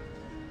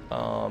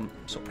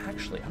 So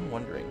actually, I'm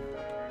wondering.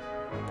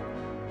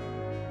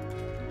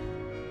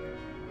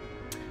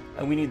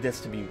 And we need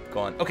this to be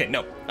gone. Okay,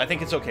 no, I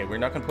think it's okay. We're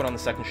not going to put on the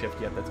second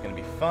shift yet. That's going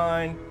to be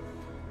fine.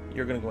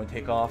 You're going to go and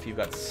take off. You've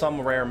got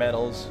some rare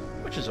metals,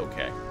 which is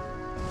okay.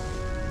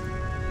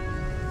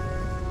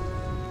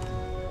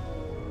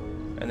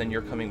 And then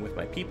you're coming with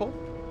my people,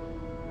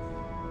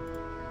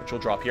 which will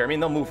drop here. I mean,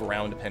 they'll move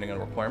around depending on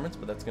requirements,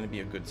 but that's going to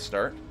be a good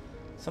start.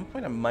 At some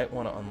point, I might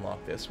want to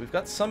unlock this. We've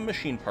got some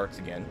machine parts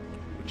again,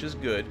 which is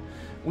good.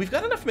 We've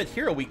got enough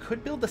material. We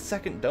could build the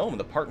second dome,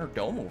 the partner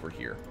dome over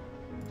here.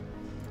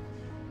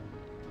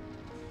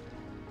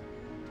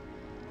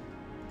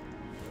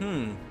 Which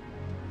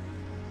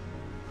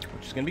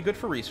is going to be good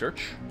for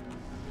research.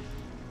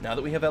 Now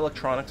that we have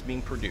electronics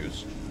being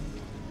produced.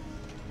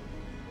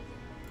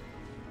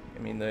 I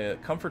mean, the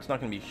comfort's not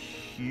going to be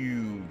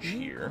huge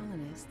here.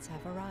 Colonists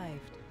have arrived.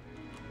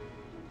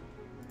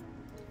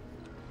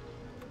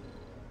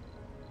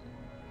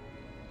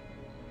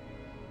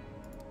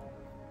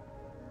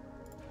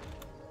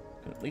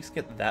 Can at least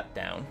get that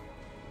down.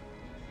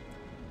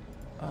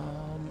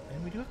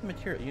 And we do have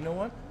material. You know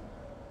what?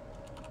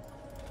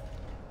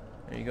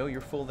 There you go,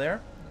 you're full there.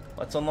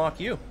 Let's unlock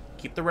you.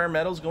 Keep the rare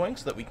metals going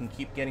so that we can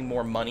keep getting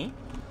more money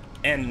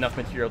and enough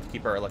material to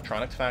keep our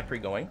electronics factory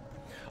going.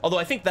 Although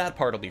I think that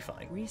part will be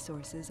fine.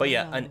 Resources. But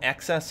yeah, an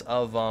excess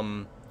of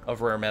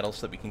rare metals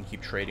so that we can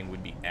keep trading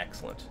would be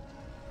excellent.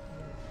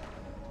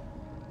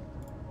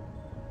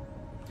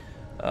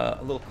 A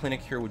little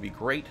clinic here would be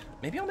great.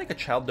 Maybe I'll make a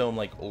child dome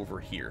like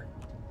over here.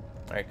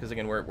 All right, because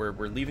again,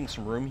 we're leaving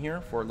some room here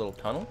for a little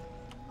tunnel.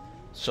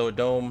 So a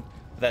dome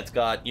that's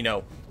got, you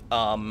know,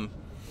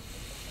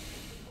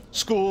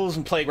 schools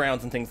and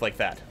playgrounds and things like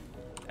that.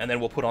 And then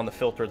we'll put on the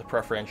filter to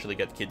preferentially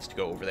get kids to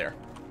go over there.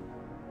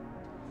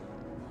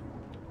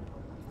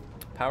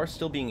 Power's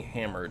still being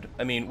hammered.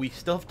 I mean, we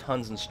still have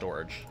tons in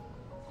storage.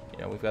 You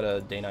know, we've got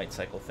a day-night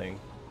cycle thing.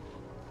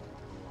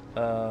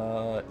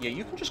 Yeah,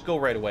 you can just go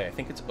right away. I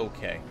think it's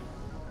okay.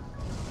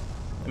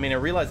 I mean, I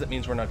realize that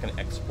means we're not going to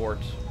export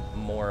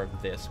more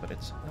of this, but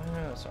it's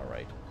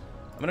alright.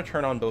 I'm going to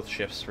turn on both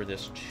shifts for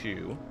this,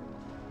 too.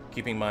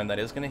 Keeping in mind that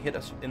is going to hit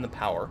us in the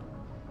power.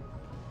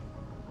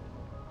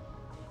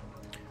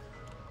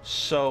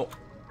 So,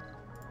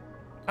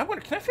 I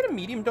wonder, can I fit a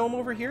medium dome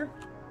over here?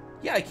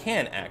 Yeah, I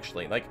can,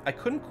 actually. Like, I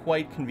couldn't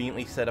quite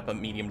conveniently set up a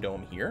medium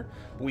dome here,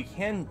 but we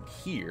can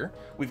here.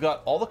 We've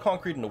got all the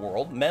concrete in the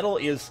world. Metal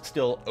is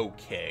still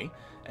okay.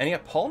 And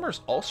yet,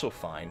 polymer's also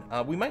fine.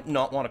 We might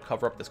not want to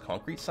cover up this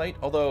concrete site,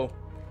 although,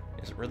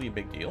 is it really a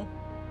big deal?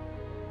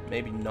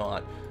 Maybe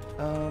not.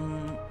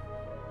 The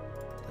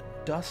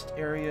dust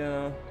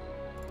area...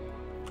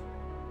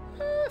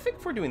 I think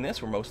if we're doing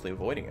this, we're mostly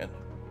avoiding it.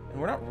 And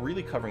we're not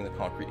really covering the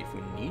concrete if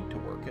we need to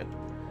work it.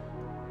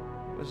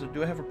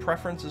 Do I have a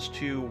preference as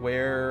to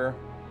where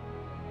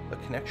the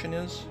connection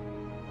is?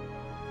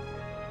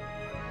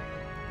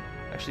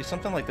 Actually,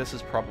 something like this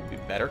is probably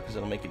better because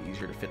it'll make it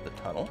easier to fit the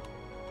tunnel.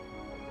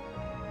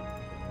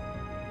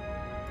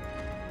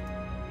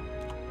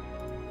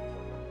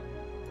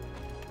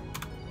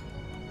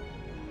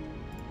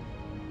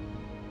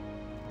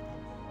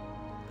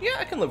 Yeah,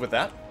 I can live with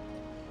that.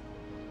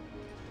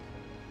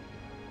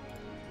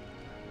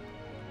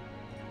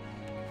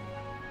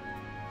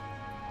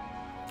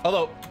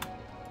 Although,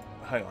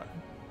 hang on.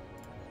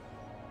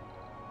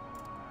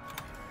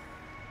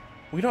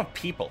 We don't have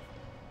people.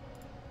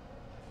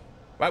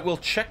 Right, we'll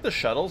check the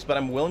shuttles, but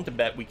I'm willing to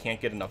bet we can't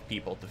get enough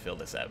people to fill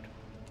this out.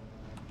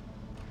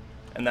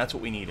 And that's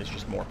what we need, is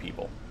just more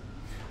people.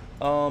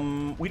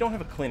 We don't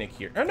have a clinic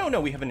here. Oh, no,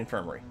 we have an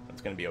infirmary.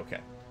 That's going to be okay.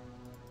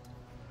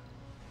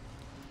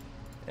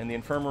 And the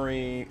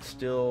infirmary,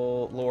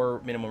 still lower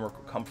minimum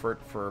comfort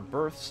for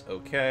births.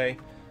 Okay.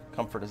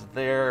 Comfort is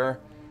there.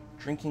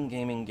 Drinking,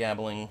 gaming,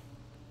 gabbling.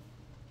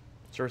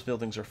 Service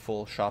buildings are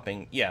full.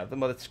 Shopping. Yeah,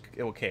 that's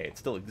okay. It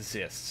still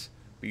exists.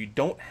 But you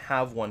don't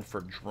have one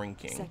for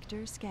drinking.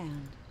 Sector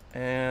scanned.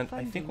 And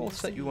I think we'll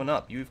set you one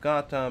up. You've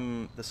got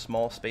the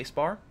small space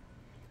bar.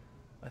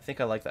 I think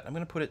I like that. I'm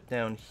going to put it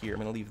down here. I'm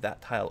going to leave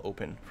that tile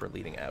open for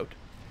leading out.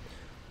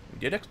 We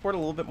did export a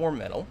little bit more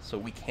metal, so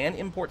we can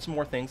import some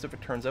more things if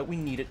it turns out we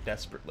need it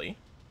desperately.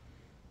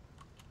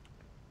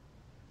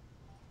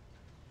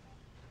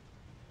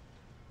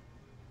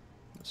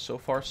 So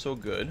far, so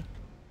good.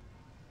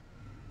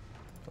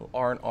 A little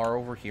R&R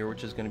over here,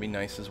 which is going to be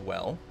nice as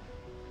well.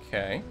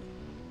 Okay.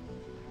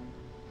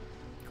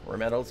 Core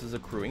metals is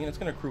accruing, and it's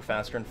going to accrue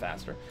faster and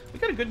faster. We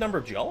got a good number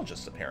of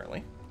geologists,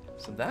 apparently.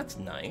 So that's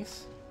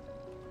nice.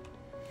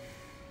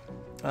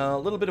 A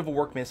little bit of a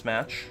work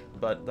mismatch,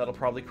 but that'll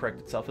probably correct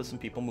itself as some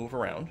people move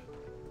around.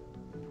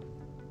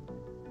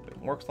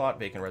 Vacant work slot,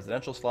 vacant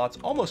residential slots,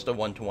 almost a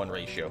 1-to-1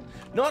 ratio.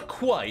 Not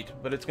quite,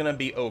 but it's going to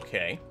be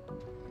okay.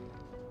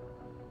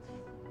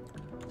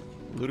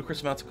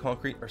 Ludicrous amounts of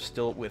concrete are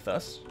still with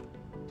us.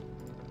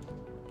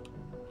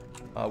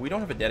 We don't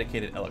have a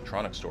dedicated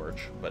electronic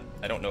storage, but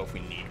I don't know if we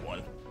need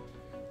one.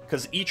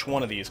 Because each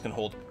one of these can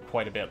hold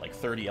quite a bit, like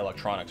 30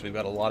 electronics. We've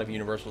got a lot of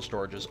universal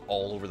storages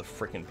all over the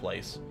frickin'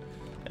 place.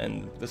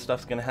 And this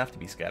stuff's going to have to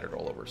be scattered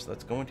all over, so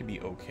that's going to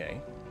be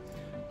okay.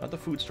 Not the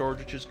food storage,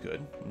 which is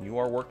good. And you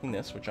are working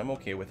this, which I'm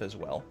okay with as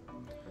well.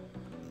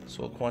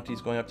 Soil quantity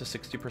is going up to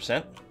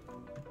 60%.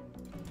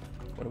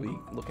 What are we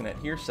looking at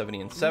here?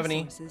 70 and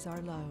 70. Resources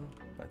are low.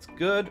 That's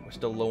good. We're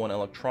still low on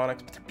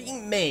electronics, but they're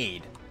being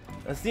made.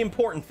 That's the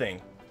important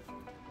thing.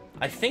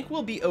 I think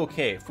we'll be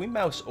okay. If we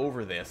mouse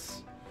over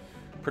this,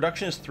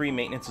 production is 3,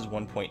 maintenance is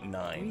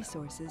 1.9.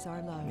 Resources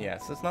are low. Yeah,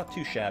 so it's not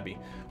too shabby.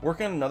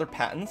 Working on another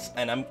patents,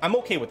 and I'm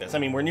okay with this. I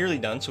mean, we're nearly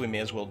done, so we may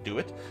as well do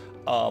it.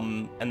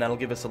 And that'll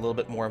give us a little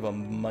bit more of a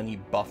money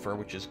buffer,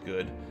 which is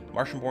good.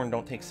 Martian-born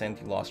don't take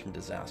sanity loss from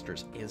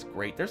disasters is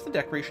great. There's the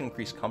decoration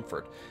increased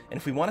comfort. And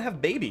if we want to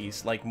have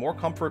babies, like more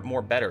comfort,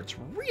 more better. It's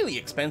really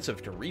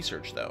expensive to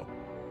research, though.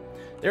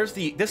 There's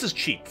the, this is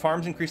cheap.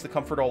 Farms increase the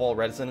comfort of all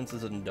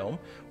residences in Dome.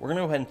 We're going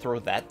to go ahead and throw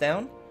that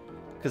down,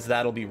 because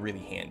that'll be really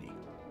handy.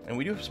 And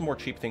we do have some more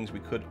cheap things we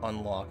could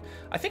unlock.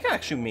 I think I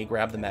actually may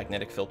grab the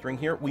magnetic filtering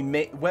here. We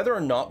may, whether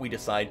or not we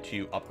decide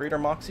to upgrade our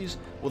Moxies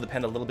will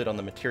depend a little bit on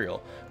the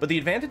material. But the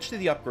advantage to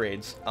the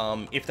upgrades,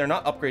 if they're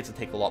not upgrades that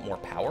take a lot more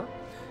power,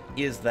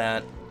 is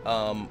that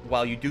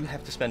while you do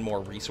have to spend more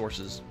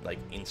resources like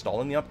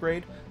installing the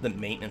upgrade, the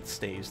maintenance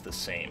stays the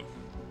same,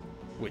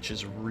 which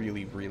is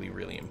really, really,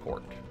 really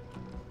important.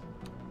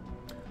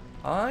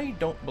 I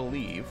don't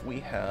believe we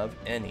have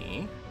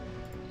any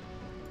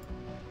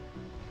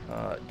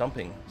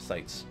dumping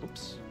sites,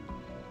 oops,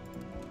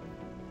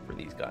 for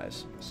these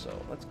guys. So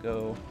let's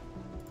go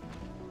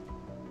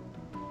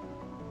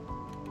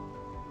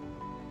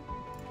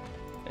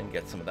and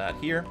get some of that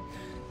here.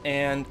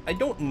 And I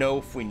don't know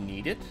if we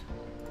need it,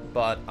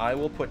 but I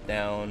will put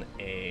down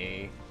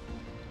a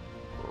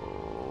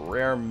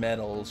rare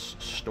metals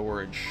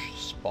storage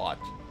spot.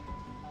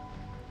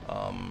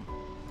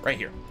 Right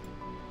here,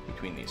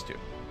 between these two.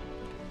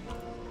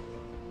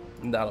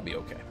 And that'll be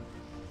okay.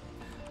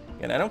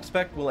 And I don't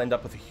expect we'll end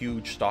up with a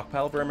huge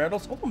stockpile of rare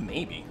metals. Oh,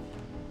 maybe.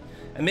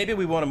 And maybe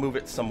we want to move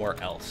it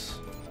somewhere else.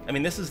 I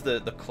mean, this is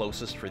the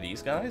closest for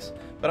these guys.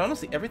 But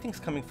honestly, everything's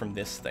coming from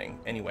this thing.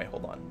 Anyway,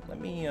 hold on.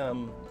 Let me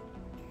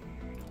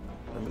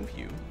remove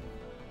you.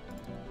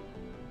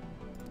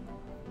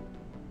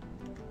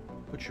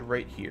 Put you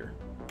right here.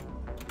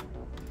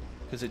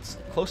 Because it's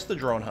close to the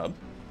drone hub.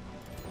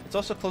 It's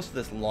also close to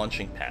this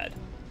launching pad.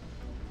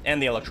 And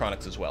the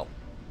electronics as well.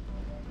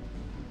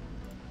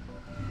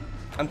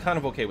 I'm kind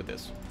of okay with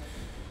this.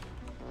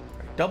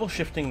 Double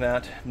shifting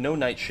that. No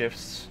night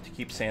shifts to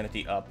keep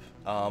sanity up.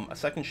 A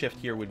second shift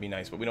here would be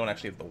nice, but we don't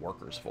actually have the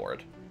workers for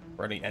it.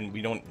 Already, and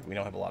we don't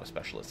have a lot of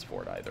specialists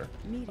for it either.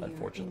 Meteor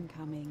unfortunately.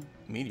 incoming.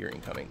 Meteor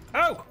incoming.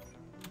 Oh!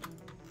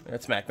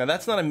 That's smack. Now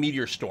that's not a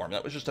meteor storm.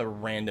 That was just a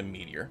random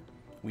meteor.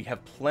 We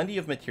have plenty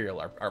of material.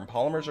 Our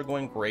polymers are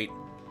going great.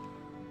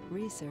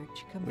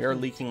 Research complete. We are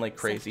leaking like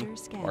crazy.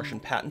 Martian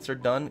patents are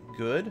done.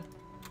 Good.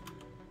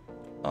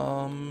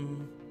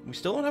 We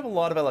still don't have a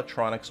lot of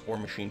electronics or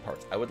machine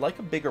parts. I would like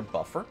a bigger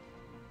buffer.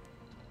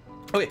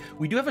 Okay,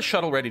 we do have a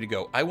shuttle ready to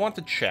go. I want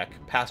to check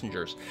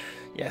passengers.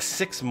 Yeah,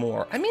 6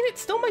 more. I mean, it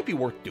still might be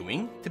worth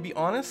doing, to be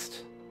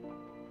honest.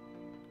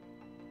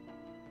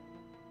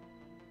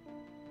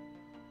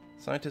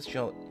 Scientist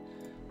gel.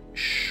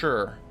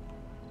 Sure.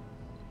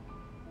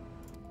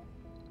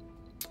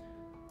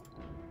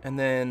 And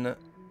then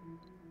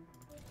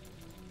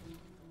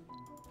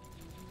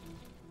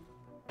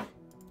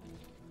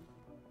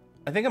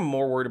I think I'm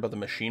more worried about the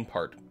machine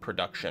part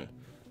production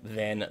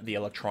than the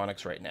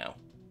electronics right now.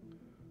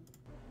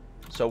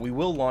 So we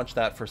will launch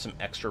that for some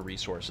extra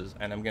resources,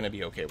 and I'm going to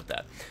be okay with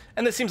that.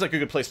 And this seems like a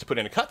good place to put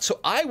in a cut, so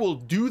I will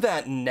do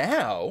that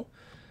now.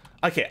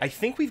 Okay, I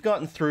think we've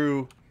gotten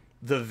through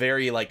the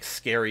very, like,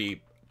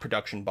 scary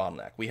production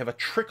bottleneck. We have a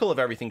trickle of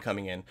everything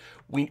coming in.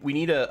 We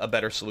need a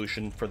better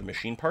solution for the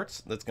machine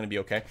parts. That's going to be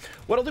okay.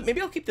 What I'll do,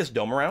 maybe I'll keep this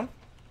dome around.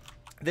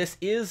 This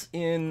is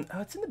in,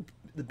 it's in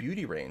the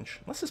beauty range,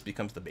 unless this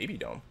becomes the baby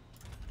dome.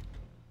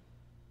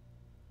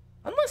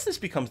 Unless this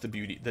becomes the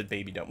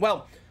baby dome.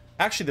 Well,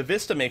 actually, the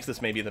Vista makes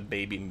this maybe the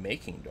baby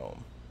making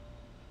dome.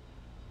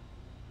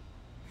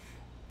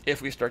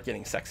 If we start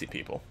getting sexy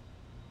people.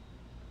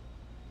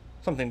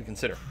 Something to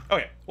consider.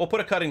 Okay, we'll put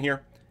a cut in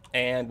here,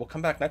 and we'll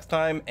come back next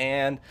time,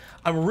 and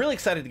I'm really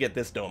excited to get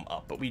this dome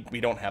up, but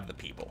we don't have the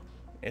people.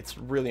 It's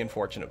really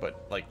unfortunate,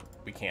 but, like,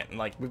 we can't. And,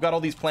 like, we've got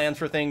all these plans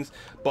for things,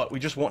 but we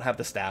just won't have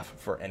the staff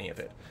for any of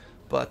it.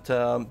 But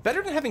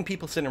better than having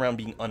people sitting around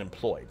being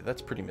unemployed.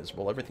 That's pretty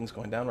miserable. Everything's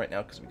going down right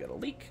now because we got a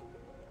leak.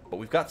 But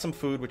we've got some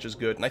food, which is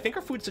good. And I think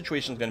our food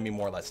situation is going to be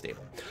more or less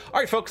stable. All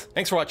right, folks.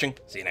 Thanks for watching.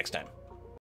 See you next time.